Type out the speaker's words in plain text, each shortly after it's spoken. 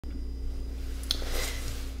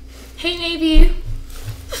Hey Navy!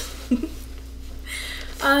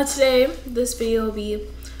 Today, this video will be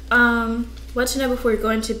what to know before you're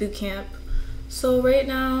going to boot camp. So right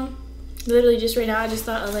now, literally just right now, I just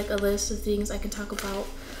thought of like a list of things I can talk about.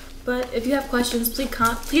 But if you have questions,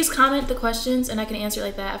 please comment the questions and I can answer it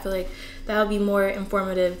like that. I feel like that would be more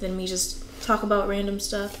informative than me just talk about random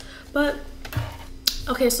stuff. But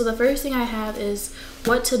okay, so the first thing I have is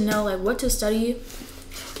what to know, like what to study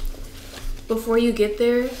before you get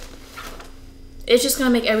there. It's just gonna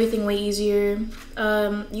make everything way easier.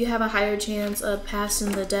 You have a higher chance of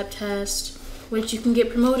passing the depth test, which you can get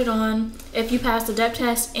promoted on if you pass the depth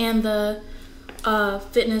test and the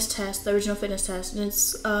fitness test, the original fitness test. And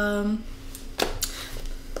it's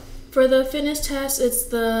for the fitness test, it's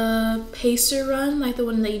the pacer run, like the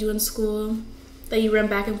one that you do in school, that you run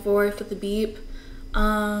back and forth with the beep,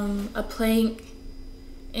 a plank,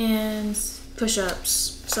 and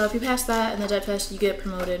push-ups. So if you pass that and the depth test, you get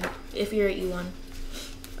promoted if you're at E1.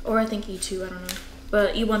 Or I think E2, I don't know.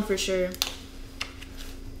 But E1 for sure.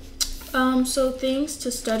 So things to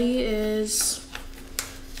study is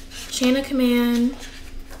chain of command,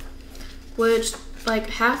 which like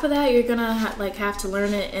half of that you're gonna have to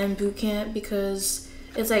learn it in boot camp because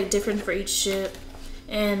it's like different for each ship,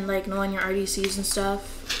 and like knowing your RDCs and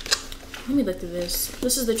stuff. Let me look through this.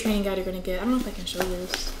 This is the training guide you're gonna get. I don't know if I can show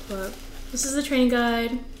this, but this is the training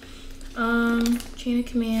guide. Chain of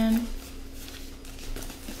command.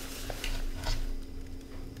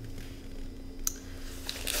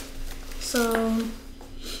 So,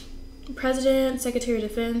 President, Secretary of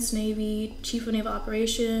Defense, Navy, Chief of Naval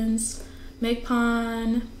Operations,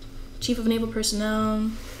 MCPON, Chief of Naval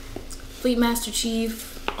Personnel, Fleet Master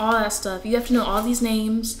Chief, all that stuff. You have to know all these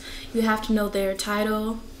names. You have to know their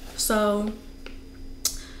title. So,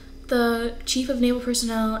 the Chief of Naval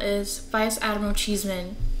Personnel is Vice Admiral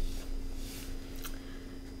Cheeseman.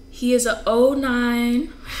 He is a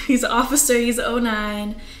 09. He's an officer. He's a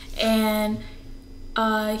 09, and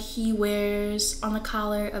he wears on the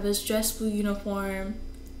collar of his dress blue uniform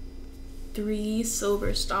 3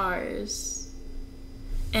 silver stars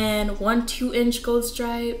and 1 2-inch gold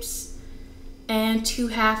stripes and 2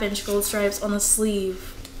 half-inch gold stripes on the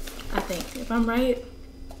sleeve. I think, if I'm right.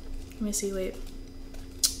 Let me see. Wait.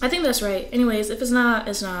 I think that's right. Anyways, if it's not,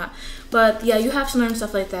 it's not. But yeah, you have to learn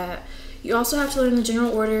stuff like that. You also have to learn the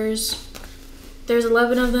general orders. There's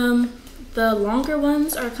 11 of them. The longer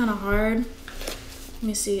ones are kind of hard. Let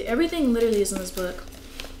me see. Everything literally is in this book.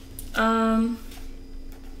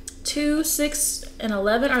 2, 6, and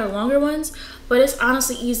 11 are the longer ones, but it's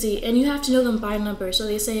honestly easy, and you have to know them by number. So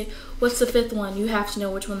they say, what's the 5th one? You have to know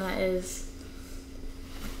which one that is.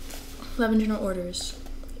 11 general orders.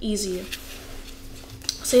 Easy.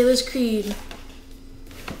 Sailor's Creed.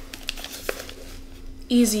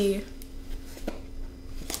 Easy.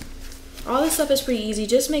 All this stuff is pretty easy.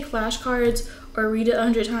 Just make flashcards or read it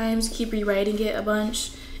 100 times, keep rewriting it a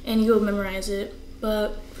bunch, and you'll memorize it.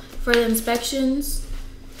 But for the inspections,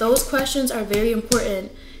 those questions are very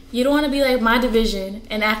important. You don't want to be like my division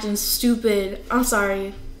and acting stupid. I'm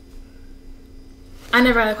sorry. I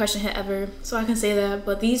never had a question hit ever, so I can say that.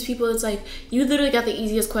 But these people, it's like, you literally got the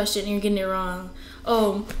easiest question and you're getting it wrong.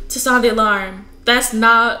 Oh, to sound the alarm. That's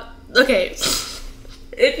not, okay.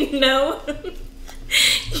 If you know,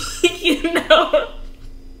 you know.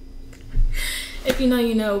 If you know,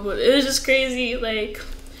 you know. But it was just crazy, like,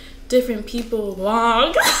 different people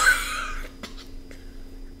long.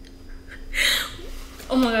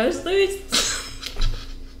 Oh my gosh,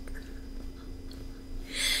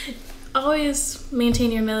 always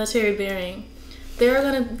maintain your military bearing.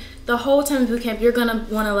 The whole time in boot camp, you're gonna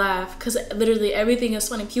want to laugh because literally everything is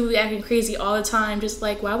funny. People be acting crazy all the time, just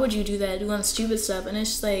like, why would you do that, doing stupid stuff? And it's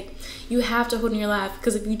just like, you have to hold in your laugh,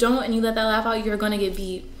 because if you don't and you let that laugh out, you're gonna get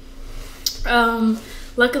beat.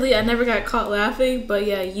 Luckily I never got caught laughing, but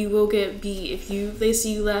yeah, you will get beat if they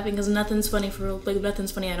see you laughing, because nothing's funny for real. Like,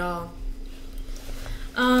 nothing's funny at all.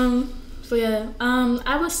 So yeah,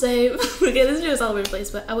 I would say, okay, this video is all over the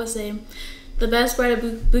place, but I would say the best part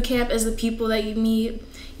of boot camp is the people that you meet.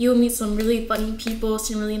 You'll meet some really funny people,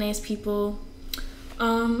 some really nice people.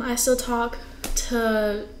 I still talk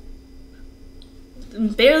to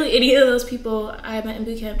barely any of those people I met in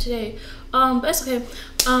boot camp today. But it's okay.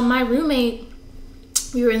 My roommate,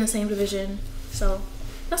 we were in the same division, so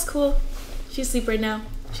that's cool. She's asleep right now.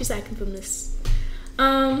 She's acting from this.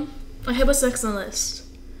 Okay, what's next on the list?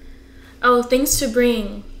 Oh, things to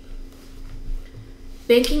bring.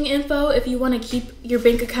 Banking info if you want to keep your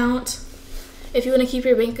bank account.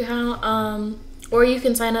 Or you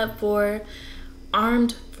can sign up for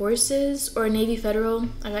Armed Forces or Navy Federal.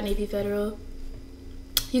 I got Navy Federal.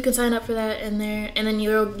 You can sign up for that in there, and then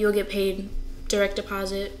you'll get paid direct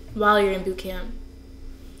deposit while you're in boot camp.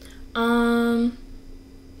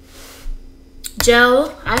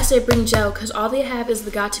 Gel, I say bring gel because all they have is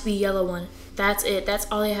the got to be yellow one. That's it. That's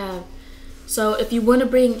all they have. So if you want to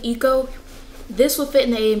bring eco, this will fit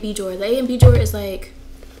in the A and B drawer. The A and B drawer is like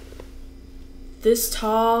this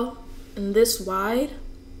tall and this wide.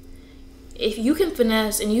 If you can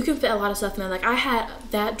finesse and you can fit a lot of stuff in there, like I had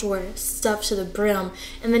that drawer stuffed to the brim,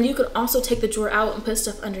 and then you could also take the drawer out and put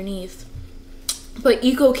stuff underneath. But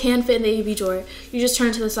eco can fit in the A and B drawer. You just turn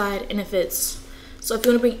it to the side and it fits. So if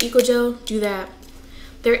you want to bring eco gel, do that.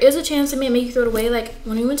 There is a chance they may make you throw it away. Like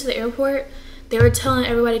when we went to the airport, they were telling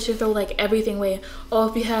everybody to throw like everything away. Oh,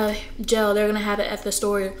 if you have gel, they're gonna have it at the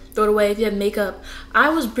store. Throw it away. If you have makeup, I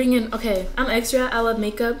was bringing. Okay, I'm extra. I love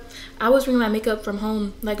makeup. I was bringing my makeup from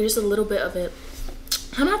home, like just a little bit of it.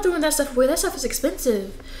 I'm not throwing that stuff away. That stuff is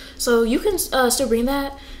expensive. So you can still bring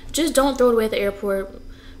that. Just don't throw it away at the airport.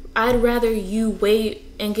 I'd rather you wait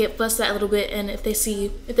and get fussed at a little bit, and if they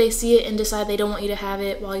see it and decide they don't want you to have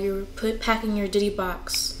it while you're packing your ditty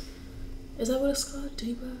box. Is that what it's called?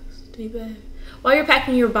 Ditty box? Ditty bag? While you're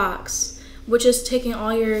packing your box, which is taking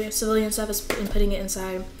all your civilian stuff and putting it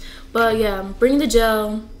inside. But yeah, bring the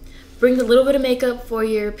gel, bring a little bit of makeup for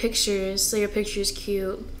your pictures so your picture's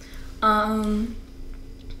cute. Bring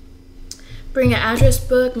an address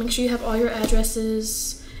book. Make sure you have all your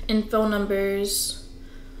addresses and phone numbers.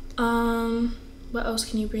 What else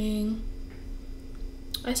can you bring?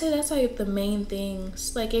 I say that's like the main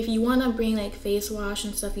things. Like if you want to bring like face wash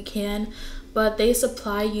and stuff, you can, but they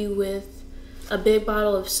supply you with a big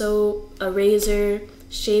bottle of soap, a razor,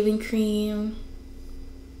 shaving cream.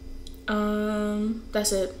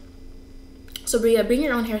 That's it. So but yeah, bring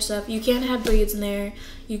your own hair stuff. You can't have braids in there.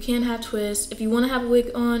 You can't have twists. If you want to have a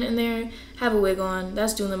wig on in there, have a wig on.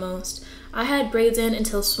 That's doing the most. I had braids in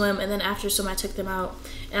until swim, and then after swim I took them out,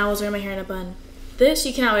 and I was wearing my hair in a bun. This,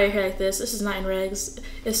 you cannot wear your hair like this. This is not in regs.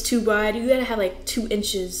 It's too wide. You gotta have like 2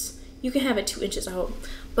 inches. You can have it 2 inches out,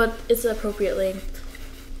 but it's the appropriate length.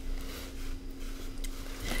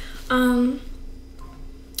 Let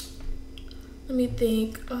me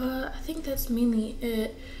think. I think that's mainly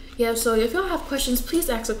it. Yeah, so if y'all have questions, please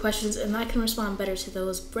ask the questions and I can respond better to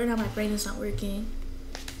those. Right now my brain is not working.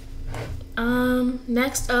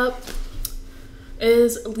 Next up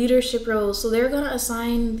is leadership roles. So they're gonna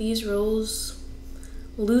assign these roles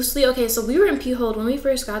loosely. Okay, so we were in P-Hold. When we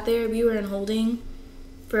first got there, we were in holding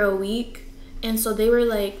for a week. And so they were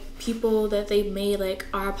like people that they made like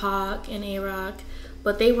RPOC and AROC,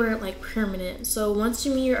 but they weren't like permanent. So once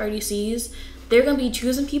you meet your RDCs, they're gonna be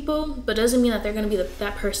choosing people, but doesn't mean that they're gonna be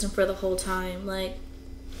that person for the whole time. Like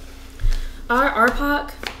our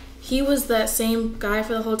RPOC, he was that same guy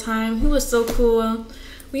for the whole time. He was so cool.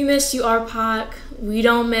 We missed you, RPOC. We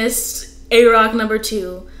don't miss AROC number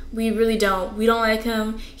 2. We really don't. We don't like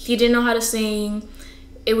him. He didn't know how to sing.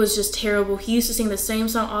 It was just terrible. He used to sing the same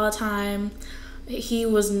song all the time. He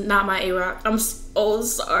was not my AROC. I'm so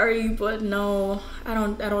sorry, but no, I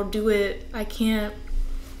don't do it. I can't.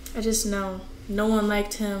 I just know. No one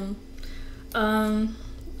liked him.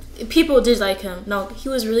 People did like him. No, he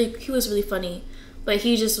was really funny, but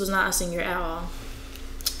he just was not a singer at all.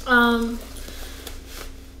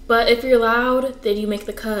 But if you're loud, then you make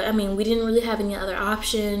the cut. I mean, we didn't really have any other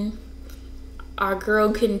option. Our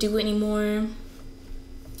girl couldn't do it anymore.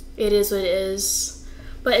 It is what it is.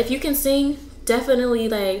 But if you can sing, definitely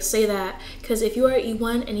like say that, because if you are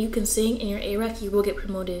E1 and you can sing in your AREC, you will get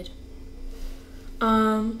promoted.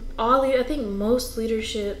 I think most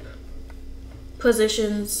leadership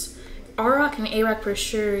positions, ROC and AREC for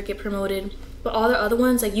sure get promoted, but all the other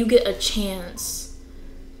ones, like, you get a chance.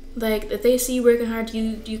 Like, if they see you working hard,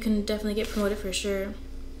 you can definitely get promoted for sure.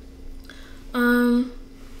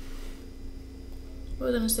 What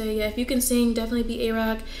was I gonna say? Yeah, if you can sing, definitely be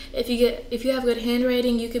AROC. If you have good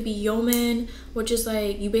handwriting, you could be yeoman, which is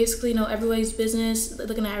like you basically know everybody's business,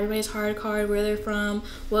 looking at everybody's hard card, where they're from,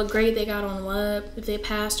 what grade they got on what, if they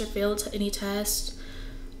passed or failed to any test.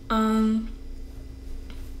 But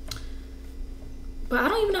I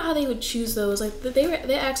don't even know how they would choose those. Like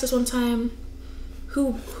they asked us one time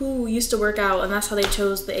who used to work out, and that's how they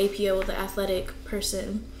chose the APO, the athletic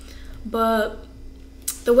person. But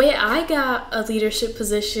the way I got a leadership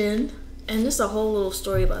position, and just a whole little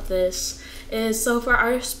story about this, is so for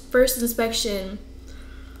our first inspection,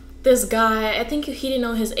 this guy, I think he didn't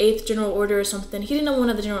know his 8th general order or something. He didn't know one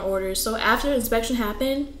of the general orders. So after the inspection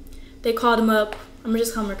happened, they called him up. I'm gonna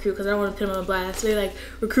just call him Recruit because I don't want to put him on blast. So they're like,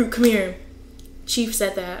 Recruit, come here. Chief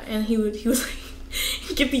said that, and he was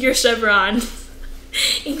like, give me your chevron.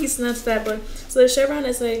 And he snatched that, but so the chevron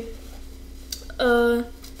is like,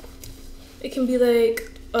 It can be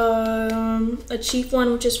like a chief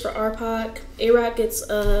one, which is for RPOC. AROC gets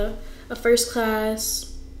a first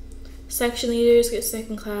class. Section leaders get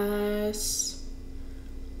second class.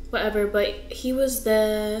 Whatever, but he was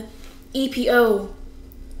the EPO,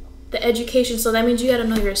 the education, so that means you gotta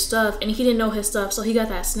know your stuff, and he didn't know his stuff, so he got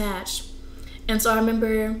that snatched. And so I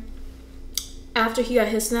remember after he got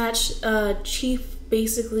his snatch, Chief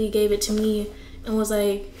basically gave it to me and was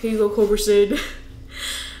like, here you go, Cobra Sid.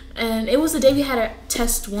 And it was the day we had a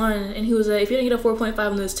test 1, and he was like, if you didn't get a 4.5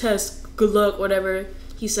 on this test, good luck, whatever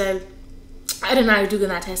he said. I did not do good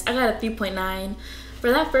on that test. I got a 3.9.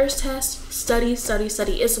 For that first test, study.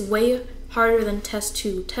 It's way harder than test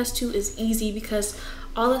 2. Test 2 is easy because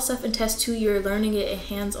all that stuff in test 2, you're learning it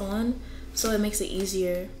hands-on, so it makes it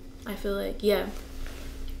easier, I feel like. Yeah.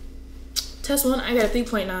 Test 1, I got a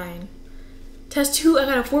 3.9. Test 2, I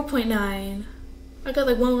got a 4.9. I got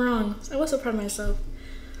like 1 wrong. I was so proud of myself.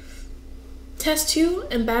 Test 2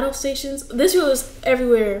 and battle stations. This video is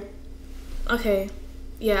everywhere. Okay.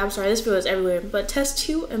 Yeah, I'm sorry. This video is everywhere. But test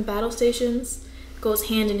 2 and battle stations goes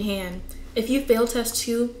hand in hand. If you fail test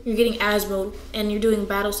 2, you're getting ASMR and you're doing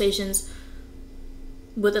battle stations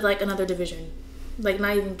with like another division. Like,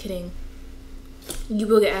 not even kidding. You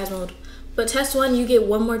will get ASMR. But test 1, you get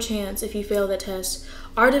 1 more chance if you fail that test.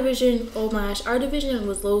 Our division, oh my gosh, our division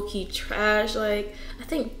was low-key trash. Like, I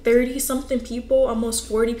think 30-something people, almost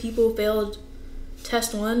 40 people failed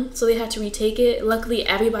test 1, so they had to retake it. Luckily,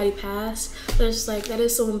 everybody passed. But it's like, that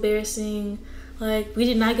is so embarrassing. Like, we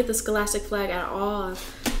did not get the scholastic flag at all.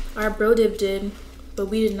 Our bro dib did, but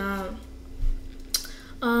we did not.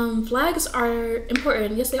 Flags are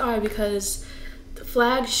important. Yes, they are, because the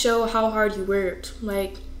flags show how hard you worked.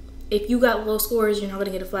 Like, if you got low scores, you're not going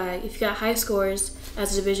to get a flag. If you got high scores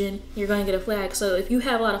as a division, you're going to get a flag. So if you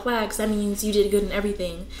have a lot of flags, that means you did good in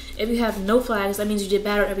everything. If you have no flags, that means you did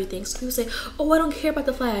bad on everything. So people say, oh, I don't care about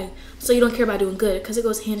the flag. So you don't care about doing good, because it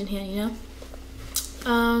goes hand in hand, you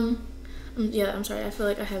know? Yeah, I'm sorry. I feel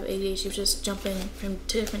like I have ADHD, just jumping from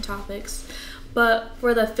different topics. But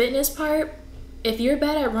for the fitness part, if you're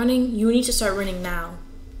bad at running, you need to start running now.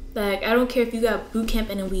 Like, I don't care if you got boot camp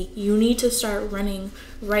in a week, you need to start running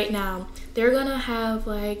right now. They're gonna have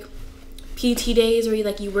like PT days where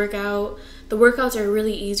you work out. The workouts are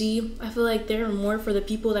really easy. I feel like they're more for the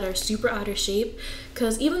people that are super out of shape,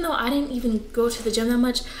 because even though I didn't even go to the gym that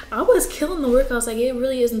much, I was killing the workouts. Like, it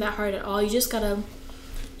really isn't that hard at all. You just gotta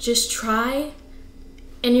try,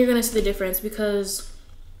 and you're gonna see the difference. Because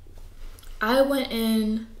I went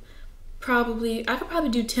in I could probably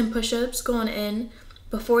do 10 push-ups going in.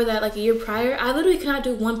 Before that, like a year prior, I literally cannot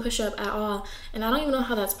do 1 push-up at all, and I don't even know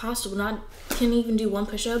how that's possible. Can't even do 1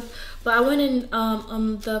 push-up. But I went in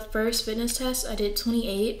the first fitness test, I did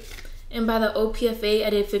 28, and by the OPFA, I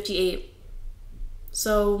did 58.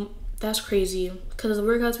 So that's crazy, because the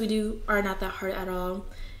workouts we do are not that hard at all,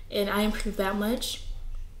 and I improved that much.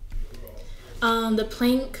 The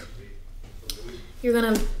plank, you're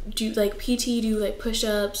gonna do like PT, do like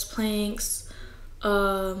push-ups, planks,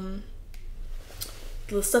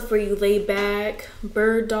 the stuff where you lay back,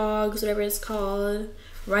 bird dogs, whatever it's called,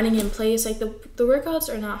 running in place. Like, the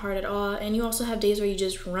workouts are not hard at all. And you also have days where you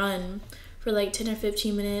just run for like 10 or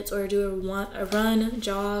 15 minutes, or do a run,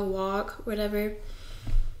 jog, walk, whatever.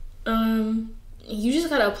 You just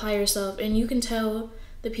gotta apply yourself, and you can tell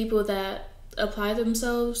the people that apply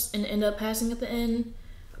themselves and end up passing at the end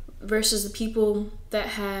versus the people that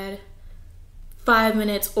had 5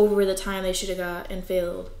 minutes over the time they should have got and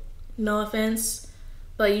failed. No offense,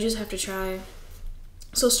 but you just have to try.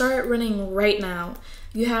 So start running right now.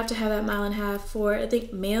 You have to have that 1.5 miles for, I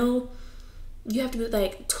think, male, you have to do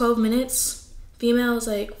like 12 minutes. Female is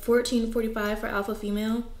like 14:45 for alpha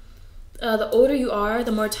female. The older you are,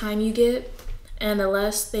 the more time you get, and the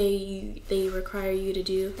less they require you to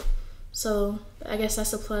do. So I guess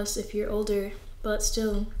that's a plus if you're older, but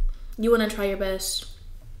still, you want to try your best.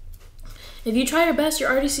 If you try your best,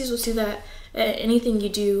 your RDCs will see that at anything you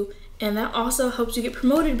do. And that also helps you get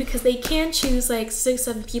promoted, because they can choose like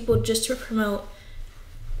 6-7 people just to promote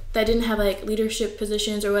that didn't have like leadership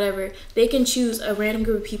positions or whatever. They can choose a random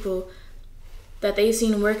group of people that they've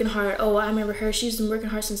seen working hard. Oh, I remember her. She's been working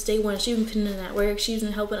hard since day 1. She's been putting in that work. She's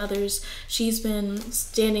been helping others. She's been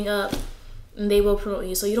standing up, and they will promote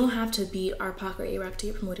you. So you don't have to be RPOC or AROC to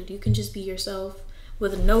get promoted. You can just be yourself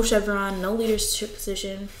with no chevron, no leadership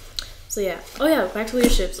position. So yeah. Oh yeah, back to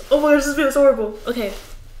leaderships. Oh my gosh, this feels horrible. Okay.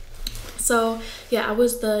 So yeah, I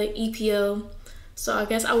was the EPO. So I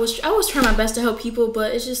guess I was trying my best to help people,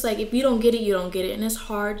 but it's just like, if you don't get it, you don't get it, and it's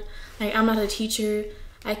hard. Like, I'm not a teacher.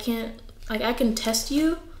 I can test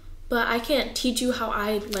you, but I can't teach you how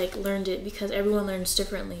I like learned it, because everyone learns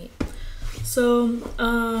differently. So,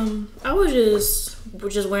 I was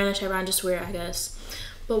just wearing the Chevron just wear, I guess.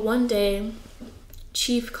 But one day,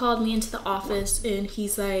 Chief called me into the office and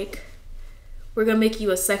he's like, "We're gonna make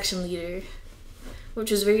you a section leader,"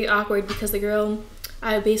 which was very awkward because the girl,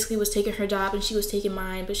 I basically was taking her job and she was taking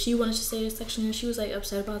mine, but she wanted to stay a section leader. She was like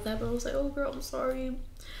upset about that, but I was like, "Oh girl, I'm sorry."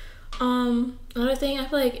 Another thing, I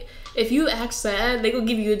feel like if you act sad, they will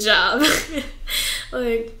give you a job.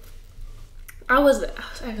 Like, I was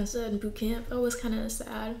acting sad in boot camp. I was kind of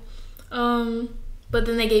sad. But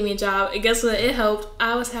then they gave me a job. And guess what? It helped.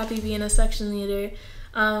 I was happy being a section leader.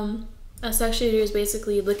 A section leader is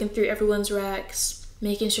basically looking through everyone's racks,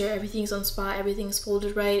 making sure everything's on spot, everything's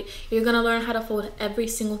folded right. You're gonna learn how to fold every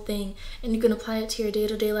single thing, and you can apply it to your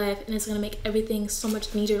day-to-day life, and it's gonna make everything so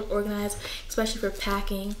much neater and organized, especially for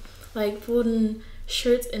packing. Like folding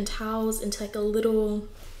shirts and towels into like a little,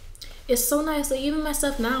 it's so nice. Like even my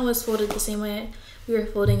stuff now is folded the same way we were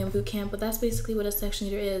folding in boot camp, but that's basically what a section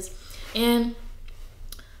leader is. And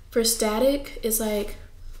for static, it's like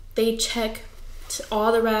they check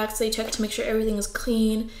all the racks, they check to make sure everything is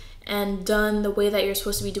clean and done the way that you're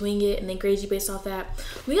supposed to be doing it, and they grade you based off that.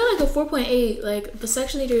 We got like a 4.8. Like the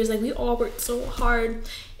section leaders, like we all worked so hard,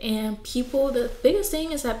 and people, the biggest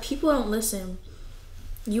thing is that people don't listen.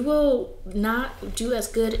 You will not do as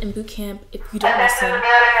good in boot camp if you don't listen. Attention to the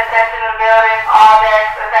building, attention to the building, all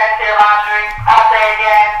decks, attend to your laundry. I'll say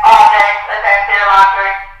again, all decks, attend to your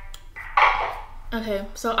laundry. Okay,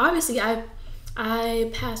 so obviously I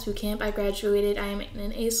passed boot camp. I graduated. I am in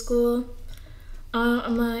an A school.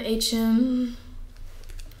 I'm a HM.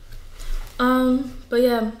 But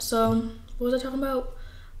yeah, so what was I talking about?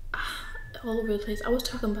 All over the place. I was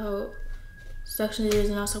talking about section leaders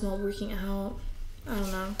and I was talking about working out. I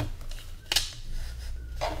don't know.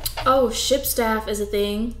 Oh, ship staff is a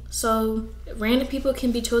thing. So random people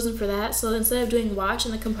can be chosen for that. So instead of doing watch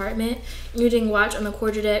in the compartment, you're doing watch on the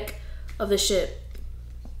quarterdeck of the ship.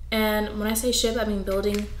 And when I say ship, I mean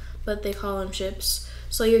building, but they call them ships.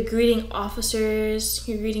 So you're greeting officers,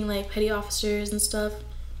 you're greeting like petty officers and stuff.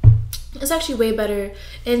 It's actually way better.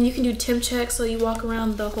 And you can do temp checks, so you walk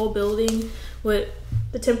around the whole building with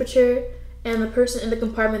the temperature, and the person in the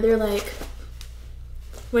compartment, they're like,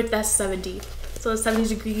 wait, that's 70. So it's 70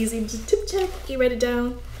 degrees, you just temp check, you write it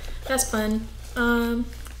down. That's fun.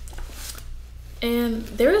 And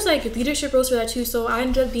there was like leadership roles for that too, so I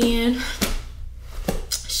ended up being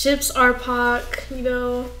ships RPOC, you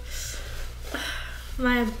know.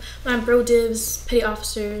 My bro Divs petty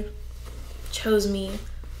officer chose me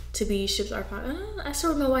to be ships RPOC. I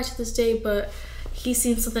still don't know why to this day, but he's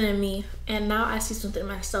seen something in me, and now I see something in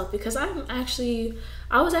myself because I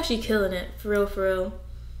was actually killing it for real.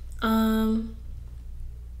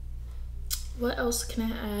 What else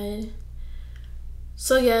can I add?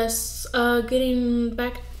 So yes, getting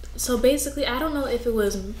back. So basically, I don't know if it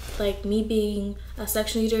was like me being a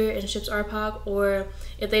section leader in ships RPOC or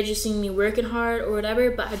if they just seen me working hard or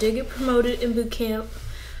whatever, but I did get promoted in boot camp.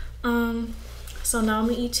 So now I'm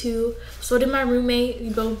an E2. So did my roommate, we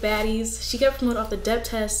both baddies. She got promoted off the depth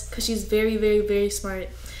test because she's very smart.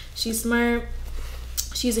 She's smart.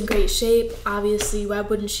 She's in great shape, obviously. Why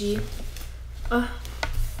wouldn't she? I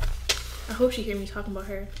hope she hear me talking about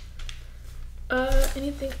her.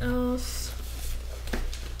 Anything else?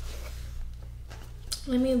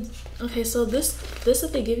 Okay, so this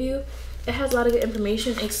that they give you, it has a lot of good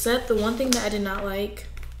information, except the one thing that I did not like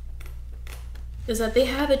is that they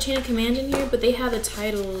have a chain of command in here, but they have the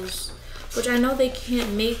titles, which I know they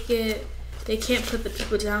can't make it, they can't put the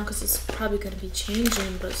people down because it's probably going to be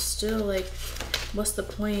changing, but still, like, what's the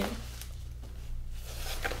point?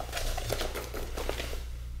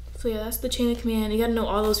 So yeah, that's the chain of command. You gotta know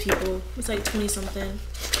all those people. It's like 20 something.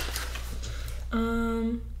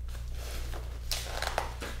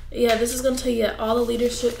 Yeah, this is gonna tell you all the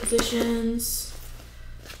leadership positions.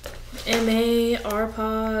 MA,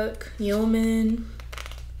 RPOC, Yeoman.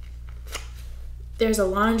 There's a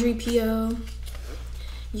laundry PO.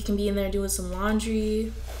 You can be in there doing some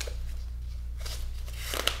laundry.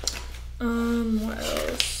 What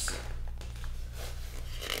else?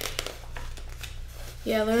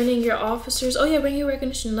 Yeah, learning your officers. Oh yeah, ranking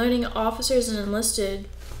recognition. Learning officers and enlisted.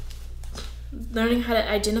 Learning how to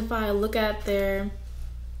identify, look at their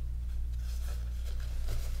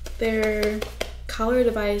collar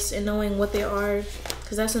device and knowing what they are,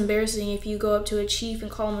 because that's embarrassing. If you go up to a chief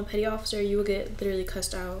and call him a petty officer, you will get literally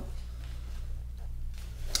cussed out.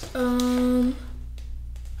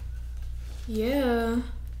 Yeah,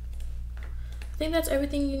 I think that's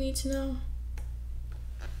everything you need to know.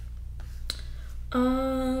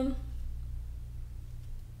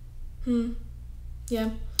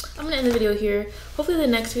 Yeah, I'm gonna end the video here. Hopefully the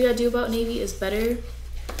next video I do about Navy is better.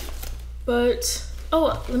 But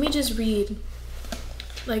oh, let me just read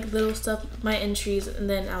like little stuff, my entries, and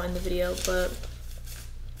then I'll end the video. But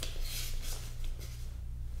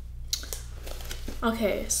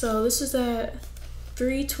okay, so this is at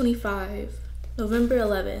 3:25, November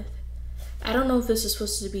 11th. I don't know if this is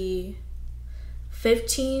supposed to be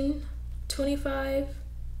 15:25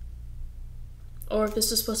 or if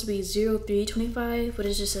this is supposed to be 03:25, but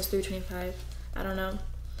it just says 3:25. I don't know.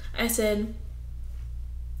 I said,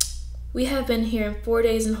 we have been here in 4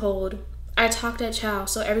 days and hold. I talked at Chow,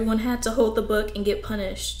 so everyone had to hold the book and get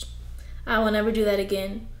punished. I will never do that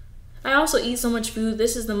again. I also eat so much food.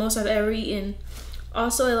 This is the most I've ever eaten.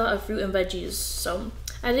 Also a lot of fruit and veggies. So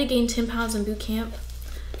I did gain 10 pounds in boot camp.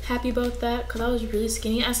 Happy about that because I was really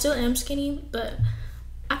skinny. I still am skinny, but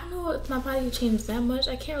I don't know if my body changed that much.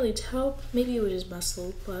 I can't really tell. Maybe it was just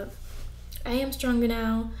muscle, but I am stronger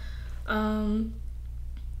now.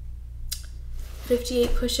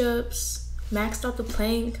 58 push-ups, maxed out the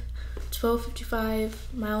plank, 12:55,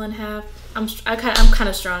 mile and a half. I'm kind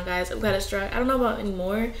of strong, guys. I'm kind of strong. I don't know about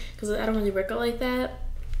anymore because I don't really work out like that.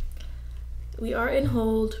 We are in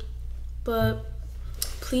hold, but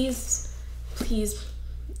please,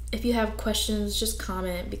 if you have questions, just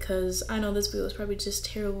comment because I know this video is probably just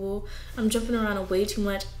terrible. I'm jumping around way too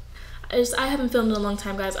much. I haven't filmed in a long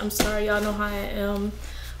time, guys. I'm sorry, y'all know how I am.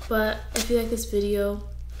 But if you like this video,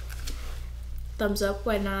 thumbs up,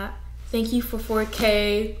 why not? Thank you for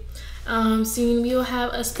 4K. Soon we will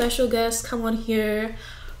have a special guest come on here.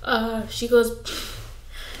 She goes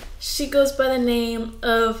by the name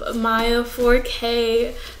of Maya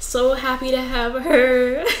 4K. So happy to have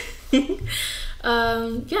her.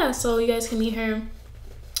 Yeah, so you guys can meet her.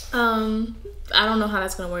 I don't know how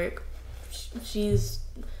that's gonna work. She's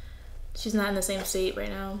not in the same state right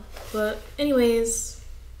now, but anyways,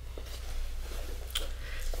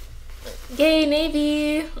 yay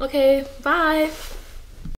Navy. Okay, bye.